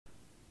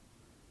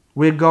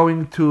we're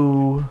going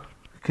to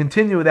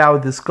continue with our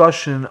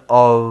discussion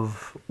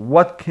of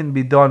what can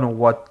be done or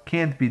what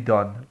can't be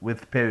done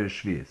with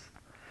Perish Shvius.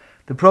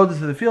 The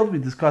produce of the field we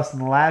discussed in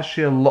the last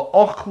year,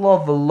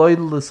 La'ochla v'loy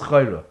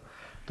l'schayra.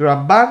 The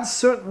Ramban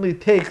certainly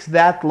takes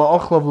that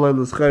La'ochla v'loy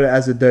l'schayra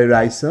as a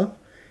deiraisa.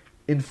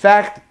 In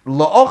fact,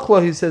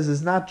 La'ochla, he says,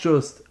 is not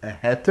just a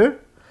heter.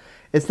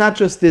 It's not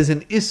just there's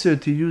an isser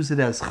to use it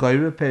as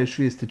chayra, Perish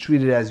Shvius, to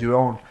treat it as your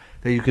own,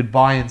 that you could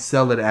buy and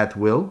sell it at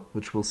will,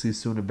 which we'll see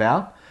soon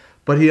about.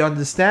 But he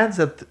understands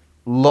that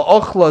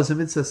La'ochla is a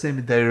mitzvah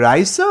same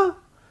deiraisa.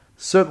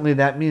 Certainly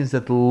that means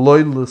that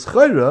loy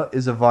l'schayra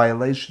is a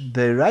violation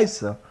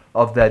deiraisa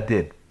of that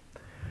din.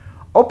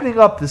 Opening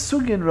up the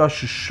Sugya in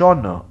Rosh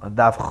Hashanah on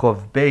Daf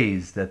Chov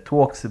Beis that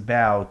talks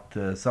about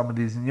some of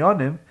these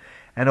inyanim,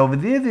 and over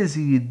there's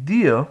a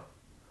idea.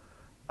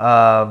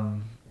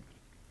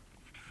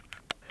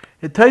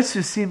 It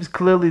Tosfos seems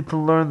clearly to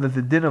learn that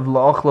the din of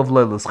la'ochla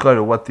v'lo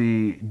l'schayra, what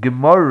the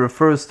Gemara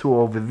refers to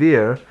over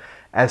there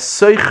as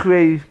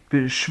soichrei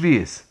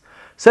shvius.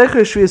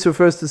 Soichrei shvius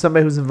refers to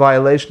somebody who's in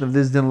violation of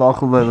this din la'ochla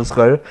v'lo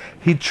l'schayra.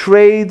 He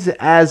trades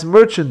as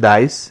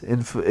merchandise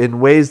in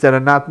ways that are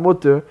not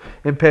mutter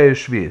in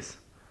perish shvius.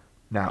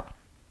 Now,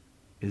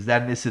 is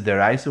that an issa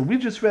deraisa? We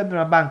just read in the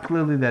Ramban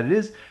clearly that it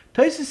is.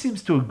 Tosfos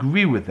seems to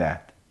agree with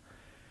that.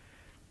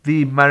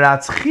 The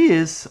Maratz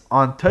Chias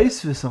on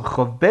Tosfos and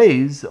Chov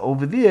Beis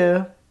over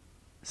there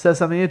says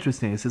something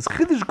interesting. It says,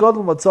 Chidish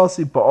Godel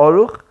Matzasi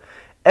Ba'aruch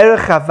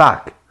Erech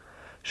Havak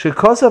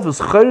Shekosav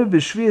Uschayr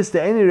B'Shvius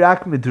De'eni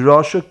Rak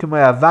Midrasha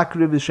K'may Havak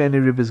Ribis Sheni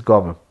Ribis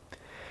Gomer.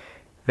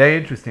 Very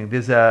interesting.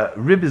 There's a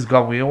Ribis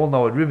Gomer. We all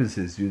know what Ribis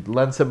is. You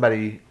lend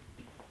somebody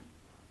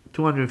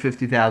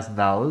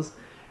 $250,000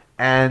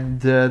 and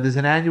there's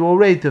an annual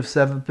rate of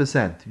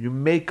 7%. You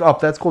make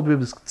up. That's called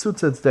Ribis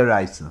Tzutzetz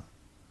Deraisa.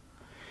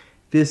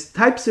 There's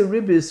types of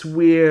ribis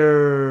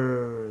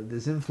where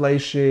there's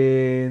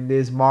inflation,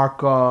 there's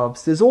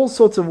markups, there's all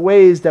sorts of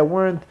ways that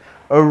weren't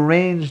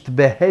arranged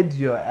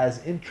behedya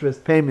as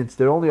interest payments.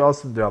 They're only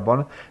awesome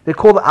derabbanan. They're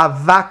called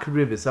avak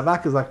ribis.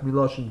 Avak is like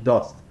miloshin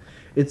dust.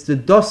 It's the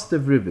dust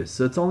of ribis,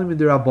 so it's only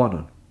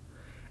midrabbanan.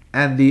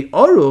 And the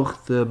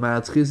Aruch, the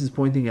Maratz Chias is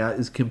pointing out,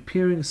 is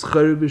comparing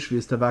schar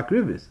b'shvius to avak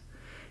ribis.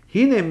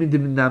 Hine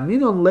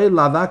midinamin le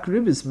lavak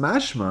ribis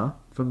mashma.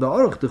 From the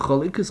Aruch, the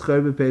Chol Ikas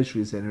Chayr B'Peish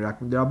Shvius and Irak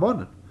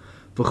Midrabanan.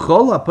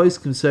 V'Chol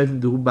HaPoiskim Seifim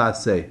Dehu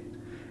Ba'aseh.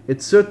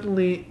 It's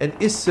certainly an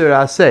Isser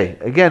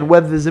Aseh. Again,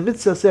 whether there's a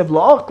Mitzvah Aseh of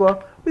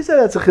La'ochla, we say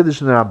that's a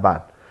Chiddush in the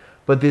Ramban.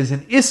 But there's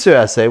an Isser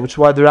Aseh, which is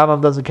why the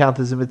Rambam doesn't count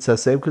as a Mitzvah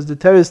Aseh, because the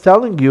Torah is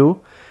telling you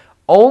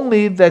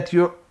only that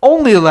you're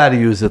only allowed to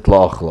use it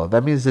La'ochla.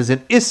 That means there's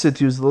an Isser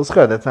to use the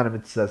L'schar. That's not a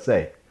Mitzvah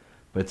Aseh.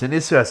 But it's an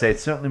Isser Aseh.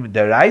 It's certainly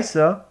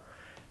Deraisa.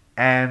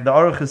 And the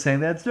Aruch is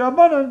saying that's the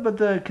Rabbanon, but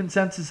the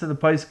consensus of the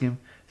Poskim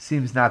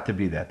seems not to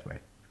be that way.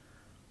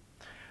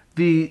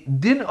 The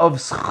din of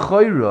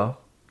Schayra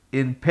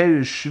in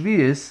Perish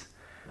Shvius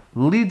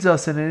leads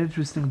us in an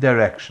interesting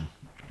direction.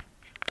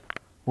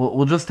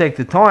 We'll just take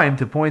the time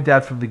to point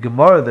out from the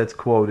Gemara that's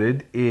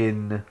quoted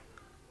in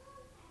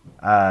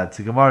it's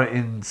a Gemara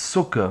in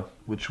Sukkah,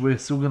 which we're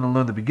still going to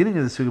learn the beginning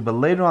of the Sukkah, but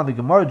later on the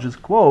Gemara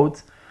just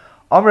quotes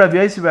Amar Rav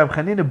Yosef Rav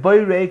Chanina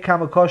Boirei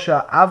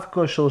Kamakosha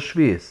Avko Shel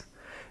Shvius.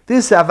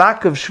 This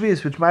avak of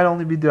shvius, which might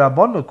only be the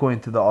Rabban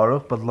according to the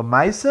Aruch, but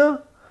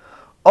lamaisa,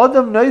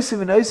 Adam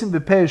noisim and noisim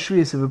b'peir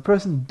shvius. If a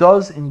person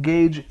does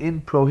engage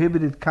in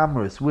prohibited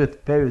commerce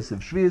with pairs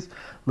of shvius,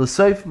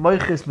 l'soif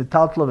moiches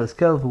metaltlav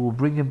eskel, who will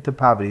bring him to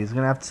poverty. He's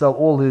going to have to sell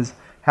all his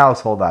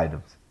household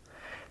items.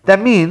 That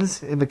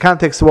means, in the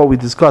context of what we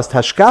discussed,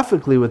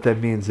 hashkafically, what that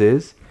means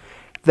is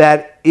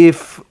that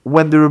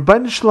when the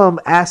Rebbeinu Shalom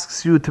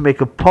asks you to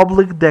make a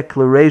public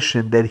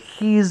declaration that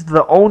he's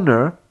the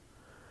owner,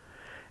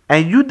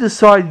 and you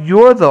decide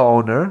you're the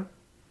owner,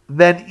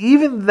 then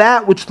even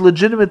that which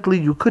legitimately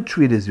you could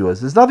treat as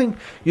yours. There's nothing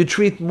you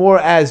treat more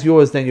as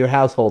yours than your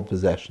household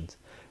possessions.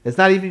 It's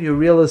not even your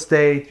real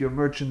estate, your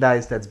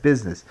merchandise, that's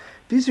business.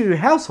 These are your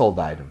household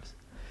items.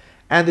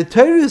 And the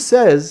Torah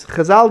says,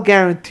 Chazal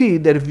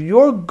guaranteed that if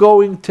you're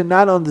going to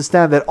not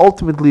understand that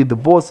ultimately the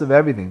boss of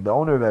everything, the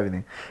owner of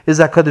everything, is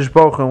HaKadosh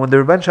Baruch Hu, and when the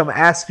Rebbeinu Shalom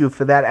asks you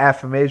for that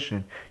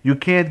affirmation, you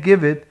can't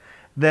give it,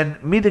 then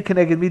Midah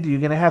Keneged Midah, you're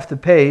going to have to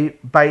pay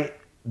by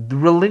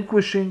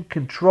relinquishing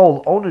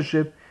control,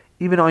 ownership,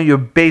 even on your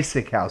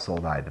basic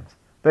household items.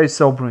 Very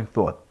sobering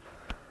thought.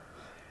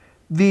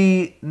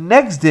 The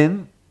next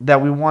din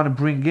that we want to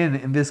bring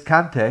in this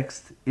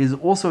context is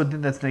also a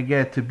din that's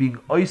neged to being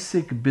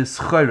oisik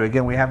b'schayra.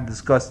 Again, we haven't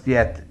discussed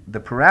yet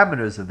the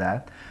parameters of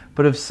that,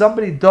 but if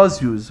somebody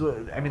does use,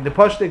 the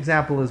Pashto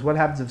example is what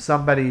happens if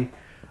somebody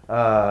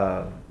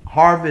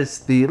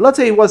harvests let's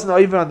say he wasn't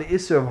even on the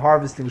issue of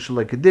harvesting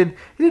shalekadin,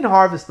 he didn't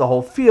harvest the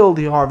whole field,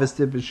 he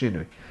harvested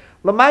b'shinui.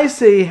 Lamaise,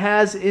 he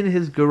has in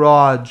his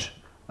garage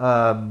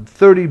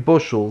 30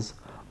 bushels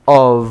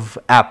of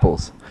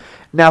apples.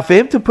 Now, for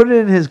him to put it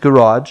in his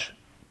garage,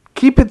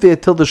 keep it there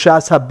till the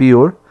Shas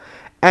HaBiur,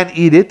 and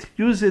eat it,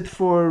 use it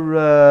for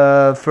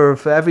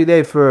every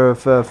day for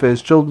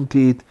his children to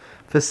eat,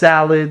 for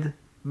salad,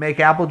 make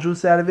apple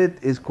juice out of it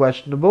is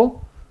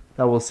questionable.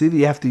 Now we'll see that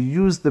you have to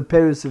use the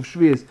peris of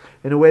shvius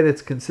in a way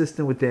that's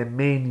consistent with their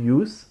main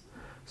use.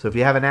 So if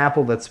you have an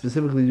apple that's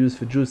specifically used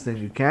for juice, then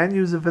you can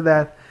use it for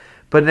that.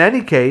 But in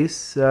any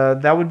case,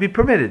 that would be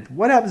permitted.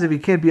 What happens if he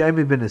can't be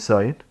Omer ben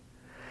Nisayin,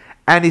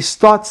 and he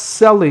starts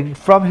selling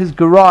from his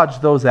garage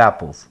those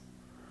apples?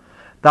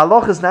 The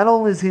halach is not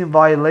only is he in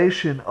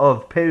violation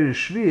of peris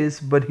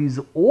shvius, but he's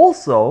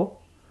also,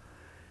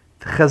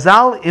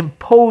 Chazal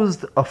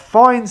imposed a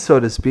fine, so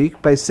to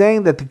speak, by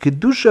saying that the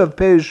kedusha of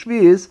peris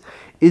shvius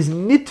is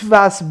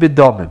nitvas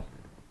bedomim.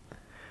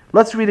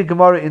 Let's read a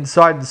Gemara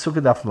inside the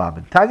Sukkah Daf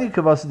Lamed. Tanya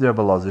Kavasa der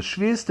Balaza.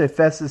 Shvius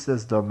tefesis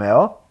as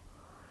domeo.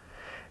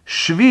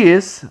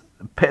 Shvius,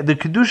 the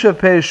kedusha of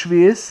peris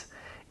shvius,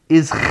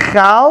 is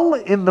chal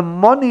in the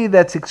money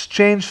that's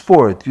exchanged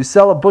for it. You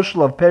sell a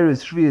bushel of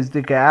peris shvius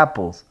dika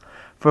apples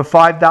for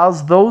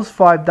 $5. Those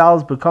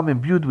 $5 become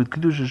imbued with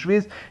kedusha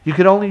shvius. You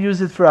can only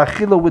use it for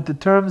achila with the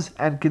terms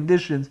and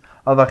conditions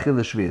of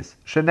achila shvius.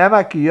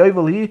 Shenema ki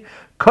yovel hi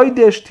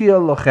kodesh tia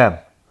lochem.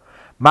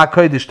 Ma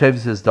kodesh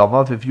tevis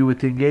domav. If you were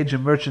to engage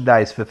in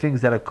merchandise for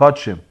things that are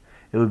kodshim,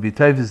 it would be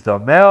tevis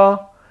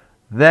domeo.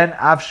 Then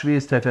av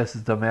shvius tevis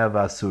domeo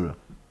v'asura.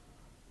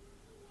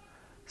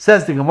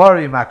 Says the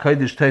Gemara, Ma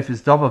kodesh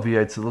tevis domav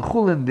v'yotze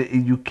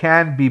l'chulin. You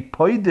can be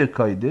poide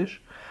kodesh.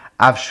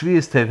 Av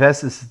shvius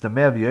tevis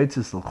domeo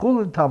v'yotze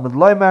l'chulin. Talmud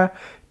loymar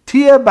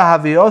tia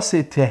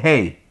b'haviose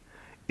tehei.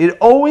 It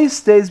always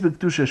stays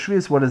b'kedusha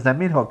shvius. What does that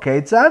mean?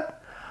 Hoketzad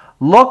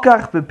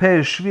lokach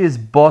b'peris shvius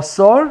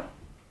bosor.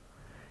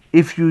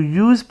 If you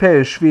use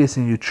peris shvius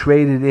and you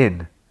trade it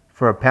in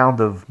for a pound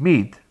of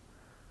meat,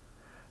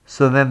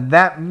 so then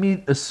that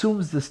meat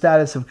assumes the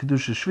status of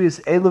kedusha shvius.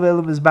 Elu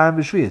ve'elu mizbarim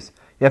b'shvius.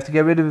 You have to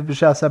get rid of it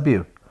b'shas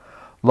habir.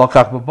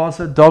 Lokach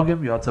b'basar dogim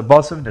yotza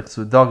basar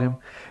nechzu dogim.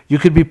 You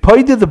could be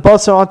poided the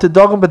basar onto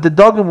dogim, but the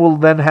dogim will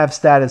then have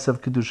status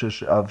of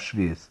kedusha of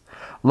shvius.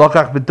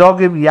 Lokach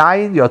b'dogim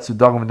yayin yotzu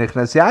dogim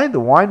nichnas yayin. The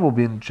wine will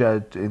be in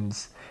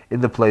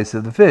the place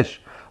of the fish.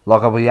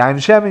 Lokach b'yayin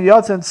shemen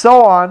yotza, and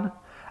so on.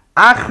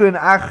 Achrin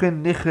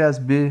nichras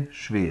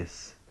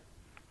b'shvius.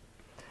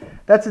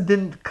 That's a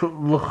din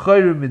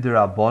l'chayru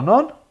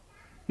midrabanon.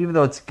 Even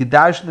though it's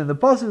gedashin in the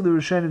pasuk, the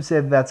Rishonim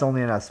said that's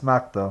only an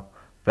asmakta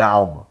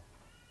ve'alma.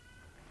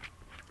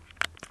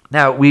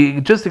 Now we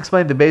just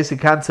explained the basic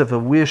concept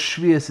of where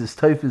shvius is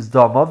teifis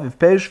damav. If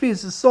peris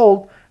shvius is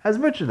sold as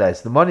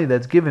merchandise, the money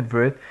that's given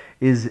for it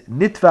is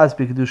nitvas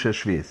b'kedusha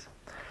shvius.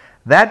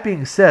 That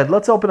being said,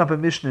 let's open up a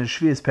Mishnah in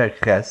Shvius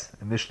Perek Ches,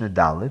 a Mishnah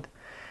Dalit.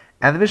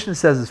 And the Mishnah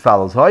says as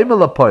follows: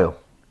 It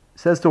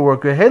says to a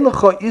worker, "Hey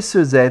lecha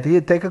iser zeh," here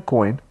take a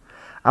coin.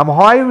 I'm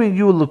hiring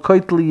you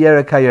lekoitli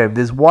yerek hayom.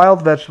 There's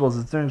wild vegetables.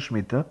 It's during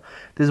Shemitah.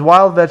 There's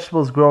wild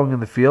vegetables growing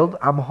in the field.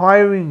 I'm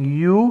hiring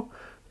you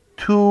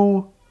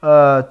to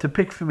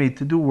pick for me,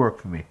 to do work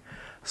for me.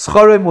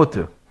 Schore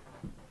mutter.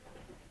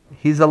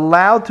 He's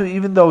allowed to,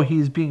 even though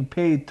he's being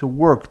paid to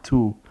work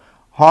to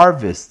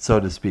harvest, so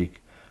to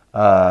speak,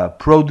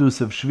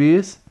 produce of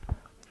shvius.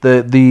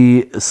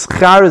 The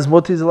schar is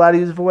mutter. He's allowed to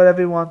use it for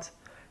whatever he wants.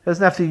 He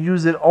doesn't have to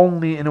use it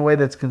only in a way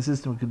that's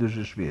consistent with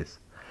kedusha shvius.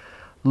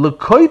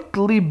 Lekoit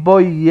li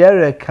boy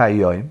yerek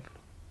hayoim.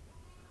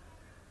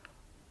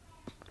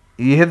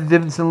 You hear the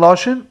difference in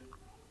Lashon?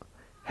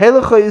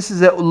 Helecha is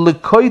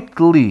lekoit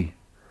li.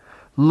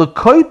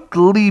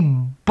 Lekoit li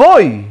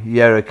boy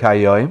yerek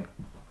hayoim.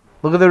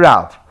 Look at the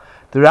Rav.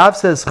 The Rav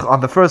says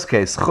on the first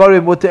case,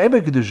 Chorim muter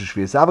eme kedusha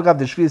shvius. Avagav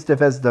the shvius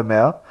tefes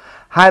damer.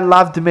 Hai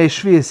lav demei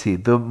shvius he.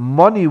 The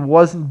money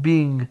wasn't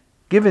being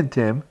given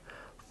to him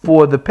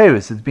for the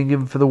peris. It's being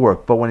given for the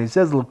work. But when he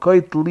says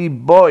lekoit li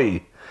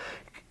boy,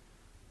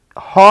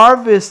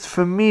 harvest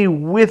for me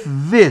with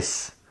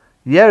this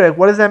yerek,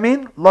 what does that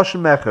mean?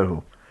 Loshen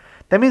mecherhu.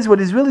 That means what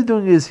he's really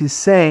doing is he's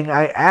saying,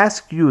 I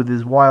ask you,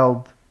 there's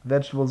wild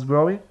vegetables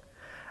growing,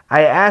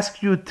 I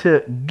ask you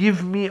to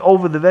give me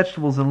over the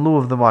vegetables in lieu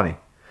of the money.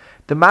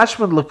 The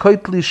mashman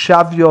lekoit li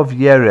shavyov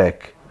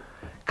yerek.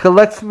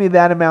 Collect for me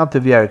that amount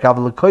of yerek. Av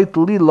lekoit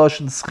li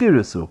loshen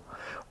schirisu.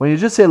 When you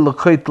just say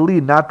lekoit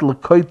li, not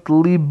lekoit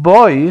li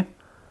boy,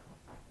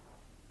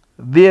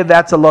 there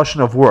that's a loshen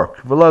of work.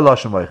 V'lo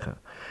loshen moichen.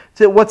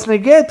 So what's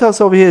negate to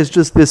us over here is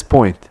just this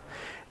point,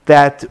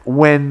 that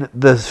when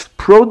the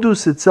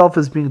produce itself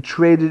is being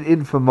traded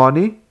in for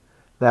money,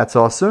 that's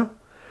also.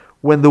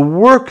 When the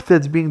work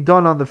that's being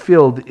done on the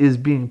field is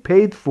being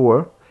paid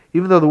for,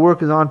 even though the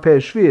work is on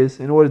peris shvius,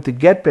 in order to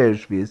get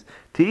peris shvius,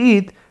 to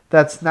eat,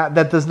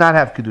 that does not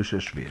have kedusha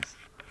shvius.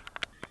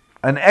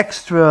 An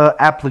extra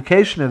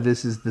application of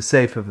this is the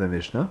seif of the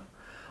Mishnah.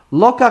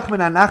 Lokach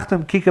min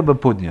anachtam kika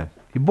b'punyan.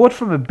 He bought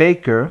from a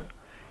baker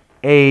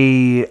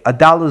a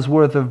 $1's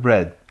worth of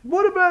bread.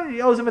 What about,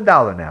 he owes him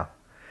 $1 now.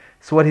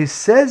 So what he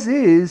says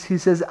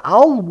is,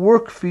 I'll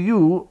work for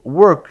you,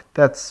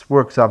 that's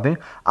work something.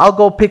 I'll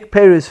go pick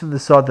peris from the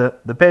soda.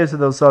 The peris of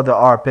those soda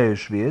are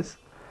peris shvius.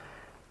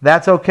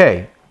 That's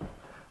okay.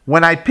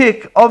 When I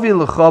pick, avi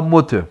l'cha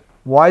mutter.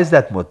 Why is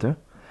that mutter?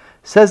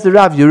 Says the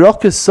Rav,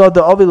 Yerokes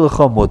soda avi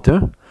l'cha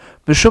mutter,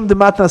 b'shum de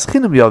matnas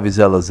chinam yavi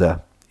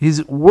zelazeh.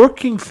 He's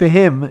working for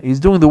him. He's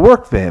doing the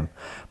work for him.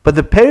 But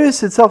the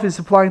payros itself he's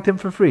supplying to him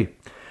for free.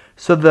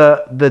 So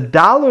the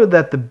dollar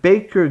that the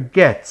baker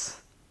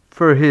gets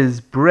for his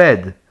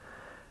bread,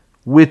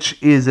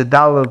 which is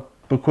 $1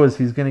 because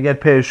he's going to get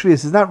payros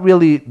shvius, is not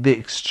really the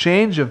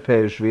exchange of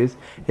payros shvius.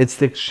 It's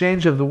the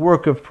exchange of the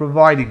work of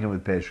providing him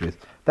with payros shvius.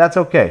 That's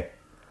okay.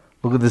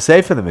 Look at the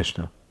Sefer of the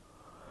Mishnah.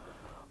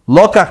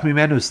 Lokach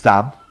mimenu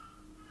stam.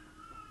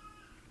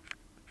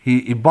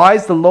 He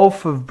buys the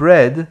loaf of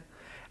bread,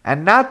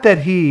 and not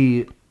that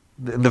in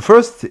the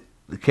first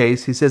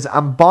case, he says,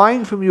 I'm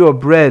buying from you a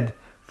bread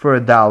for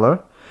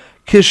 $1,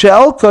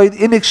 kishe'elkoid,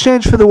 in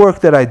exchange for the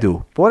work that I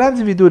do. But what happens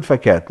if you do it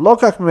faket?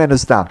 Lokach mimenu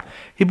stam.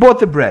 He bought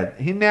the bread.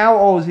 He now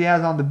owes, he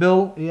has on the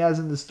bill, he has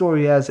in the store,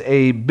 he has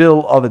a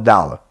bill of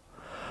 $1.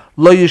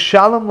 Lo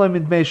yishalom lo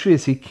midmei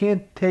shvius. He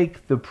can't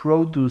take the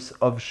produce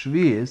of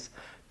shvius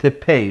to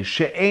pay.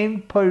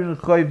 She'ein porin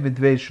choiv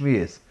midvei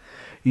shvius.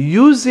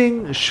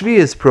 Using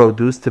shvius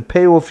produce to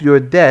pay off your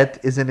debt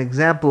is an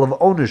example of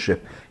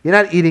ownership. You're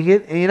not eating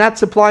it, and you're not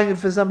supplying it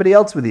for somebody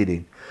else with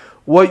eating.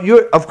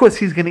 Of course,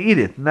 he's going to eat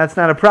it, and that's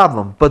not a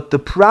problem. But the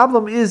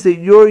problem is that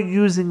you're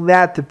using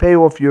that to pay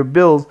off your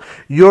bills.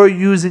 You're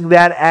using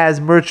that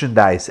as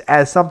merchandise,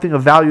 as something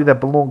of value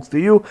that belongs to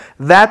you.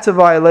 That's a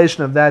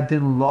violation of that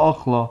din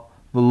la'achla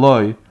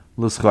v'loy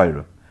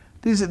l'schayra.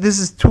 This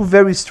is two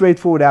very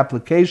straightforward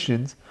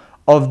applications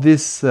of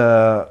this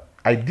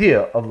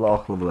idea of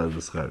la'achla v'loy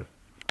l'schayra.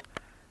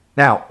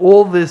 Now,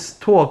 all this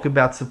talk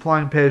about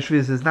supplying payros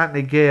shvius is not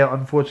negeya,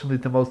 unfortunately,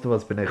 to most of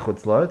us b'nei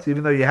chutz la'aretz,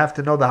 even though you have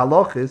to know the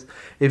halachas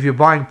if you're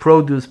buying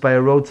produce by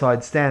a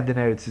roadside stand in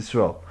Eretz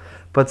Yisrael.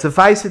 But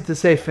suffice it to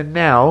say, for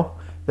now,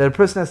 that a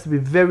person has to be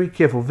very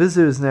careful.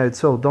 Visitors in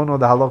Eretz Yisrael don't know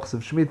the halachas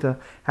of Shemitah,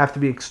 have to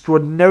be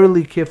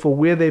extraordinarily careful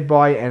where they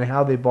buy and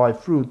how they buy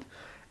fruit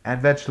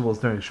and vegetables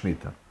during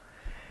Shemitah.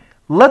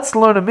 Let's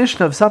learn a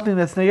Mishnah of something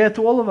that's negeya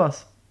to all of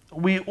us.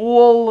 We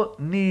all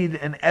need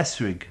an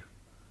esrig.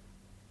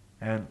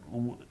 And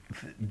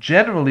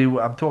generally,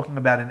 I'm talking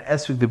about an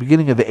esrig, the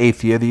beginning of the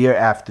 8th year, the year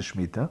after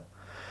Shemitah,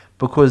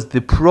 because the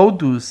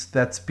produce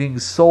that's being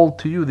sold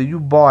to you, that you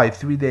buy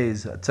 3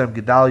 days, Tzom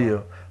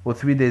Gedalia, or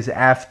 3 days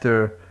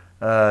after,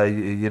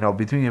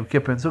 between Yom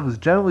Kippur and Sukkot,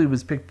 generally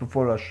was picked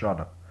before Rosh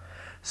Hashanah.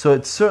 So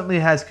it certainly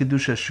has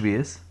Kedusha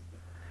Shvius,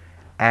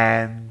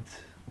 and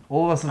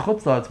all of us in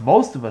Chutz La'aretz,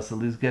 most of us at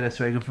least, get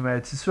esregim from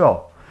Eretz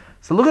Yisrael.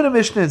 So look at the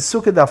Mishnah in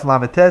Sukkot Daf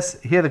Lametes.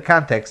 Here the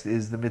context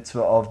is the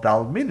mitzvah of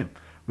Dal Minim,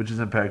 which is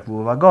in Perek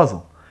Lulav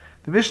HaGozel.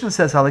 The Mishnah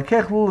says,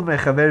 Halekech lulav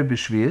mechaver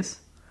b'shvius,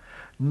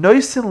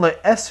 noisin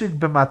le'esrig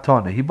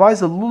b'matona. He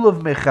buys a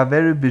lulav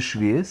mechaver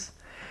b'shvius.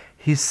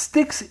 He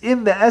sticks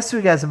in the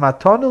esrig as a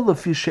matona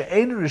lefi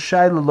she'ein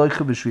rishai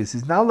leloicha b'shvius.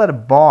 He's not allowed to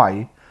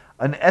buy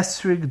an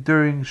esrig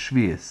during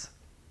shvius.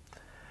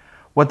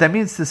 What that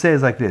means to say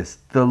is like this.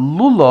 The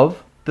lulav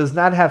does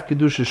not have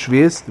kedusha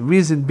shvius. The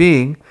reason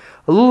being,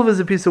 a lulav is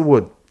a piece of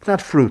wood. It's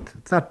not fruit.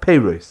 It's not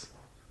peiros.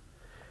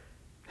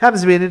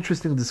 Happens to be an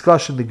interesting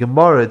discussion. The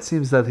Gemara, it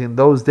seems that in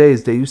those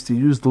days they used to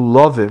use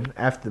lulavim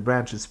after the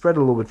branches spread a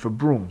little bit for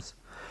brooms.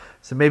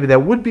 So maybe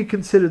that would be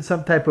considered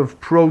some type of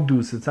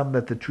produce. It's something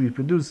that the tree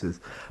produces.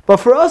 But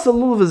for us, a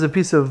lulav is a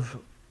piece of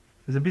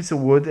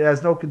wood. It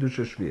has no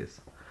kedusha shvius.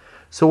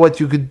 So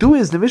what you could do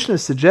is, the Mishnah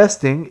is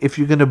suggesting, if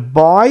you're going to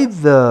buy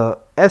the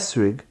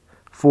esrig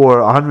for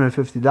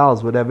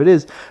 $150, whatever it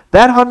is,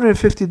 that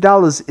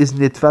 $150 is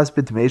nitvas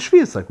b'tmei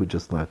shvius, like we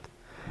just learned.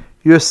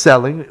 You're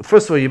selling.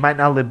 First of all, you might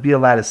not be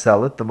allowed to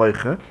sell it, the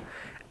moicher,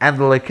 and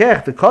the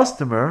lekech, the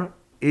customer,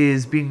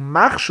 is being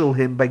machshel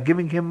him by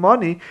giving him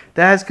money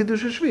that has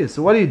kedusha shvius.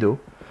 So what do?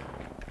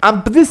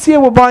 This year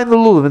we're buying the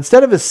lulav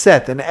instead of a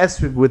set, an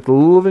esrig with the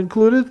lulav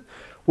included.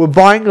 We're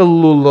buying a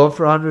lulav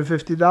for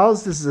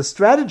 $150. This is a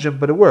stratagem,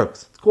 but it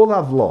works. It's called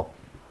havlo.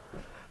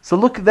 So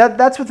look,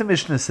 that's what the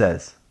Mishnah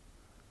says.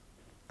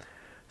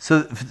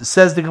 So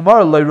says the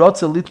Gemara, let's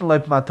say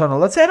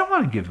I don't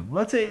want to give him.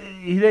 Let's say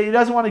he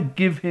doesn't want to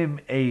give him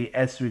a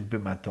esrig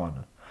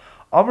b'matona.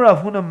 If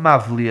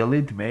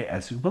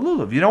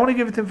you don't want to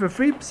give it to him for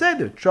free,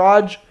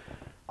 charge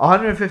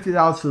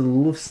 $150 for the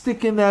lulav.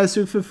 Stick in the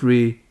esrig for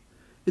free.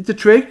 It's a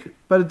trick,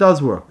 but it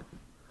does work.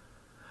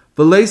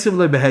 Why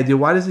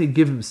doesn't he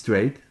give him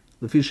straight?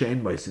 Here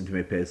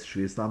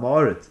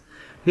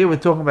we're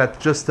talking about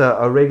just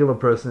a regular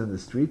person in the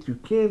street. You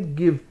can't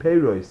give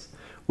peiros,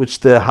 which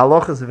the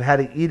halachas of how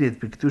to eat it,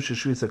 b'kedusha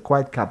shvius, are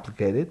quite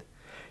complicated.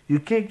 You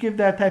can't give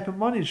that type of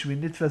money, it should be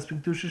nitvas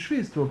b'kedusha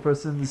shvius, to a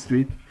person in the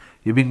street.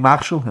 You're being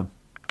machshel him.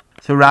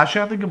 So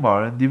Rashi on the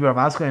Gemara, and Dibur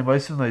Amaska and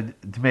Moisim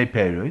Dmei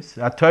Peiros,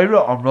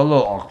 Atayra Amra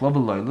Lo Achla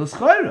V'Lo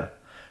L'Schayra.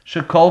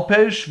 Shekol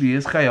Peiros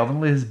Shvius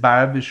Chayavan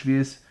Lehizbar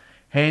B'Shvius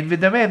Hein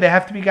V'Damei. They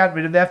have to be gotten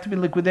rid of, they have to be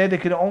liquidated, they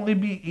can only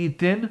be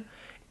eaten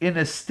in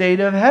a state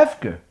of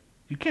hefker.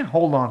 You can't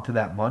hold on to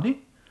that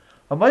money.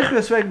 A Meicher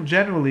Esregim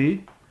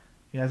generally,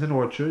 he has an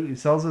orchard, he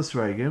sells a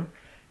Esregim,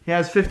 he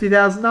has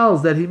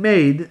 $50,000 that he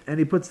made, and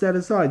he puts that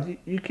aside.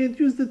 You can't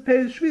use the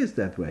Peiros Shvius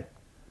that way.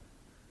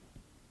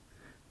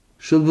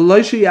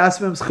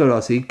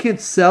 He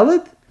can't sell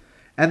it,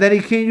 And then he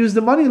can't use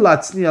the money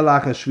latzniya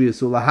lacha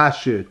shvius or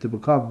lahashir to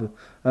become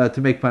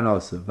to make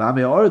panosa.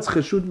 V'amei oretz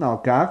cheshudin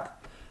al kach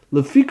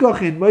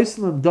lefikach in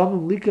moislim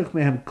domim likach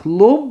mehem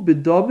klum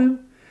b'domim.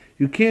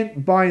 You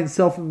can't buy and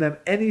sell from them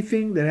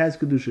anything that has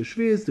kedusha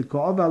shvius. The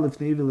ka'ava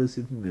lifnei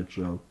v'lisif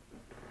michshol.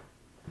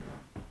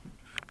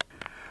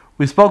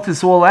 We spoke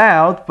this all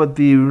out, but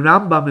the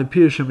Rambam in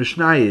Pirush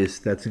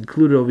Mishnayis that's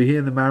included over here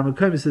in the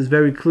Maramakom says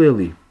very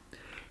clearly.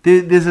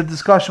 There's a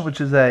discussion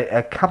which is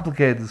a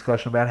complicated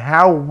discussion about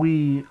how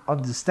we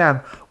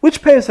understand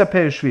which payers are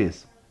payers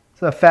shvius.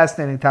 It's a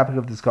fascinating topic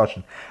of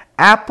discussion.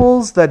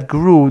 Apples that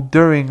grew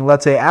during,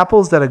 let's say,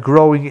 apples that are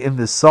growing in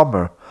the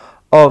summer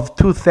of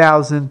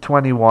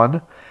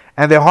 2021,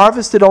 and they're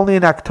harvested only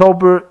in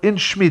October in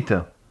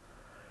Shemitah.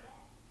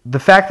 The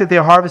fact that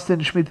they're harvested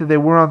in Shemitah, they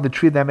were on the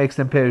tree, that makes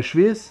them payers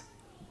shvius?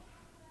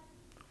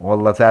 Well,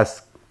 let's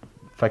ask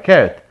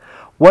Fakert.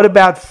 What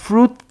about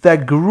fruit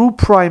that grew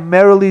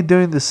primarily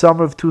during the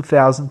summer of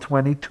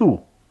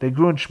 2022? They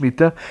grew in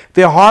Shemitah.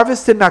 They're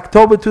harvested in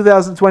October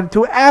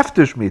 2022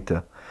 after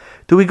Shemitah.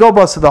 Do we go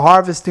back to the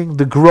harvesting,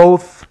 the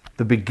growth,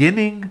 the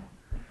beginning?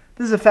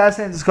 This is a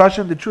fascinating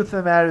discussion. The truth of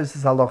the matter is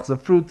halachas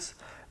of fruits,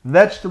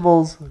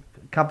 vegetables,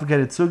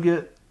 complicated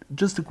sugya.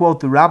 Just to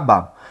quote the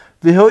Rambam,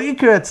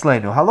 "V'ho'ikar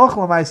etzleinu halach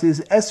l'maisa is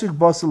esrig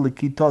basel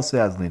l'kitos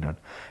ve'azlinon."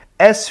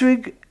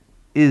 Esrig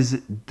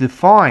is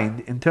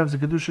defined in terms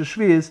of kedusha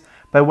shvius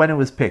by when it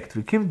was picked.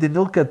 V'kim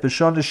dinilkat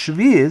b'shana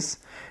shvius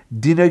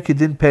dinay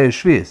kedin pei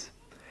shvius.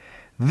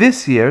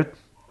 This year,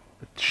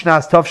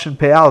 Shnas Tavshin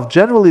Pei Aleph,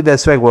 generally the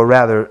esrog, or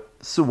rather,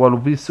 what will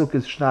be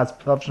Sukkot Shnas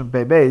Tavshin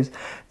Pei Beis,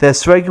 the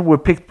esrogim were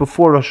picked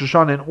before Rosh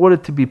Hashanah in order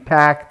to be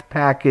packed,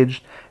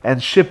 packaged,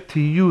 and shipped to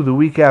you the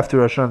week after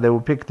Rosh Hashanah. They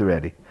were picked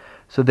already.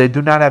 So they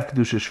do not have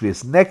kedusha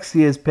shvius. Next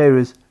year's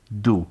peiros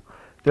do.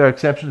 There are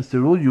exceptions to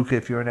the rule. You can,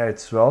 if you're in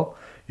Eretz Yisrael,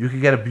 you can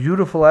get a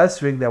beautiful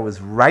esrog that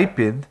was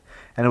ripened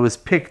and it was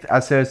picked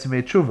Aser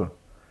Simei Tshuva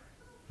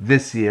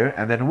this year,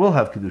 and then we'll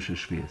have kedusha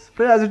shvius.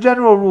 But as a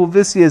general rule,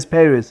 this year's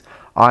peiros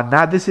are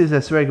not. This year's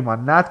esrogim are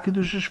not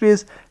kedusha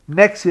shvius.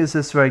 Next year's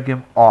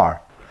esrogim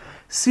are.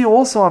 See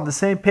also on the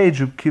same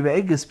page, Reb Kiva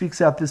Eger speaks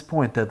out this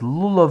point that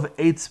lulav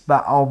eitz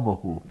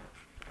ba'almahu.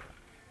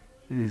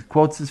 He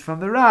quotes this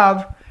from the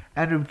Rav,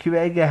 and Reb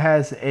Kiva Eger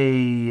has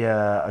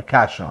a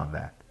kasha on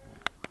that.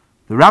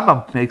 The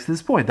Rambam makes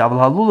this point.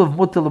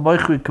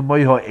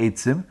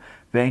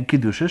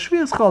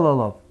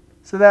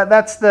 So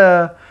that's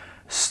the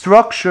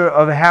structure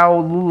of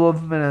how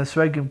lulav and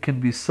esrogim can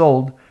be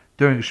sold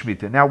during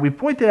Shemitah. Now, we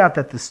pointed out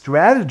that the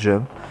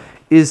stratagem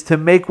is to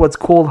make what's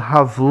called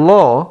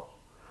havlo,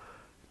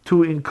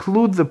 to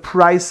include the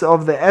price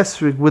of the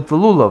esrog with the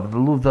lulav. The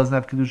lulav doesn't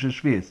have kedusha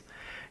shvius.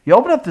 You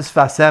open up this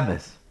Sfas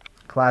Emes,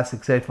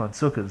 classic Sefer on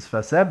Sukkah, the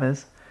Sfas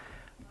Emes,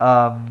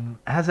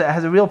 has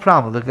a real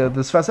problem. The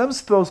Sfas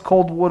Emes throws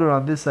cold water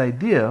on this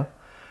idea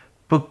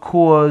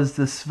because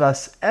the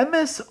Sfas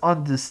Emes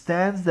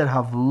understands that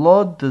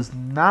Havlod does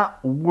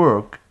not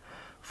work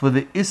for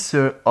the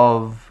Isser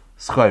of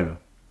Schayra.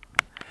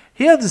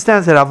 He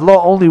understands that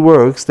Havlod only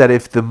works that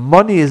if the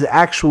money is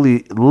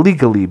actually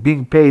legally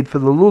being paid for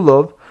the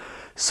lulav,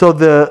 so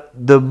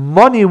the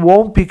money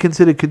won't be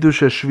considered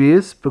Kedusha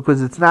Shvius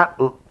because it's not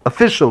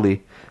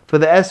officially, for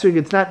the Esrig,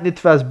 it's not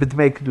Nitvas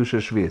B'dmei Kedusha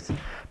Shvius.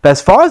 But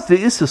as far as the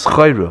Isser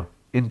Schayra,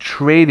 in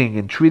trading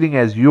and treating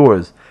as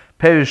yours,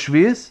 Perish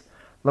Shvius,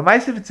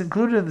 Lamais, if it's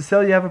included in the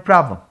sale, you have a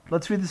problem.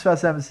 Let's read this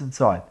Sfas Emes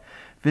inside.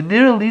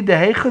 V'nirali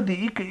dehecha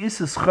de'ika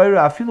Isser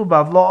Schayra afilu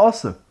b'avlo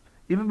aser.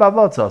 Even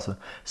b'avlo it's aser.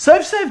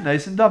 Safe,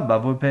 nice and done,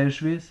 b'avlo Perish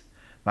Shvius.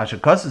 Masha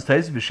Kostas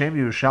Tais b'shem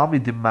Yerushalmi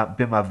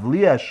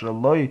b'mavliya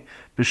shaloi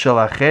b'shel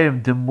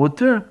acherim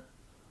d'muter.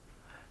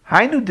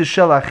 Hainu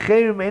d'shel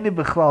acherim eni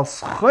b'chlal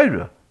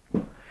schayra.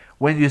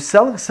 When you're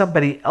selling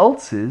somebody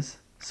else's,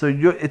 so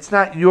it's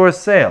not your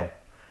sale.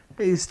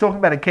 He's talking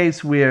about a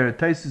case where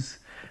Taisus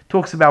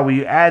talks about where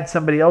you add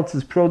somebody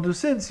else's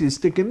produce in, so you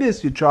stick in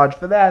this, you charge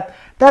for that.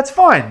 That's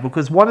fine,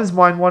 because one is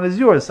mine, one is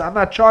yours. So I'm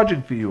not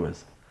charging for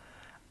yours.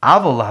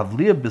 Avol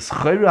havliya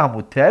b'schayra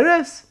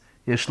hamuteres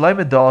yeshleim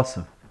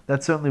edasim.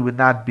 That certainly would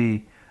not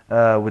be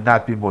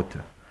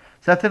mutter.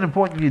 So that's an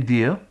important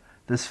idea.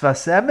 The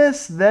Sfas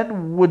Emes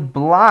then would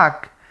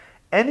block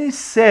any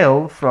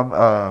sale from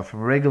a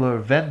regular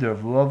vendor of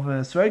lulav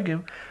and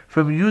esrogim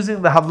from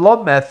using the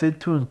havlod method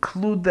to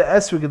include the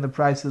esrog in the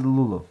price of the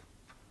lulav.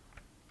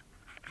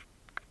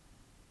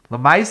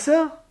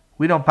 Lamaisa,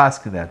 we don't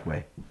paskin that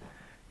way.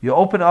 You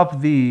open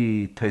up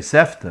the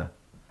Tosefta,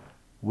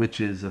 which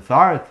is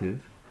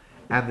authoritative,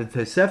 and the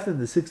Tosefta in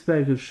the sixth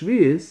parak of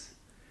Shvius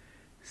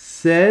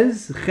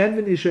says, he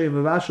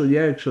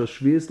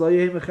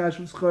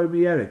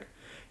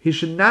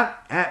should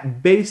not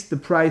base the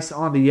price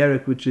on the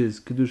yerek, which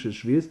is Kedusha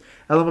Shvius.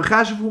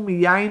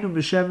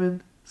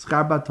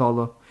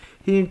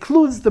 He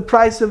includes the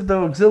price of the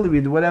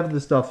auxiliary, whatever the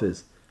stuff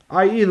is,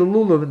 i.e. the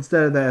lulav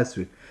instead of the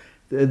esrog.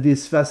 The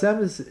Sfas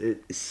Emes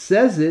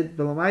says it,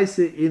 but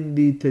in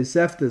the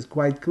Tosefta is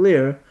quite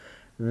clear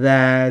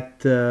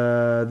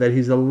that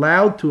he's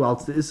allowed to al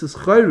isus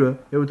chayra.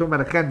 Here we're talking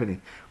about a chenveni.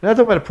 We're not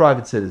talking about a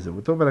private citizen.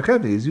 We're talking about a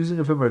chenveni. He's using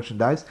it for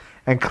merchandise,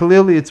 and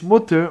clearly it's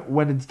mutter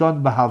when it's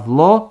done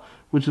b'havlo,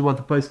 which is what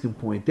the poskim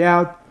point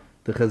out.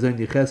 The Chazon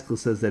Yecheskel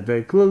says that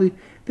very clearly.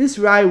 This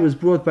raya was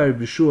brought by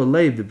Rabbi Shua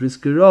Leib, the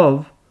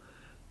Briskerov,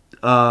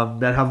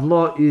 that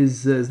havlo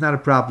is not a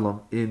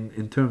problem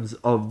in terms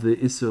of the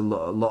isur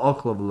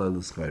la'ochla v'lo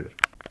l'schayra.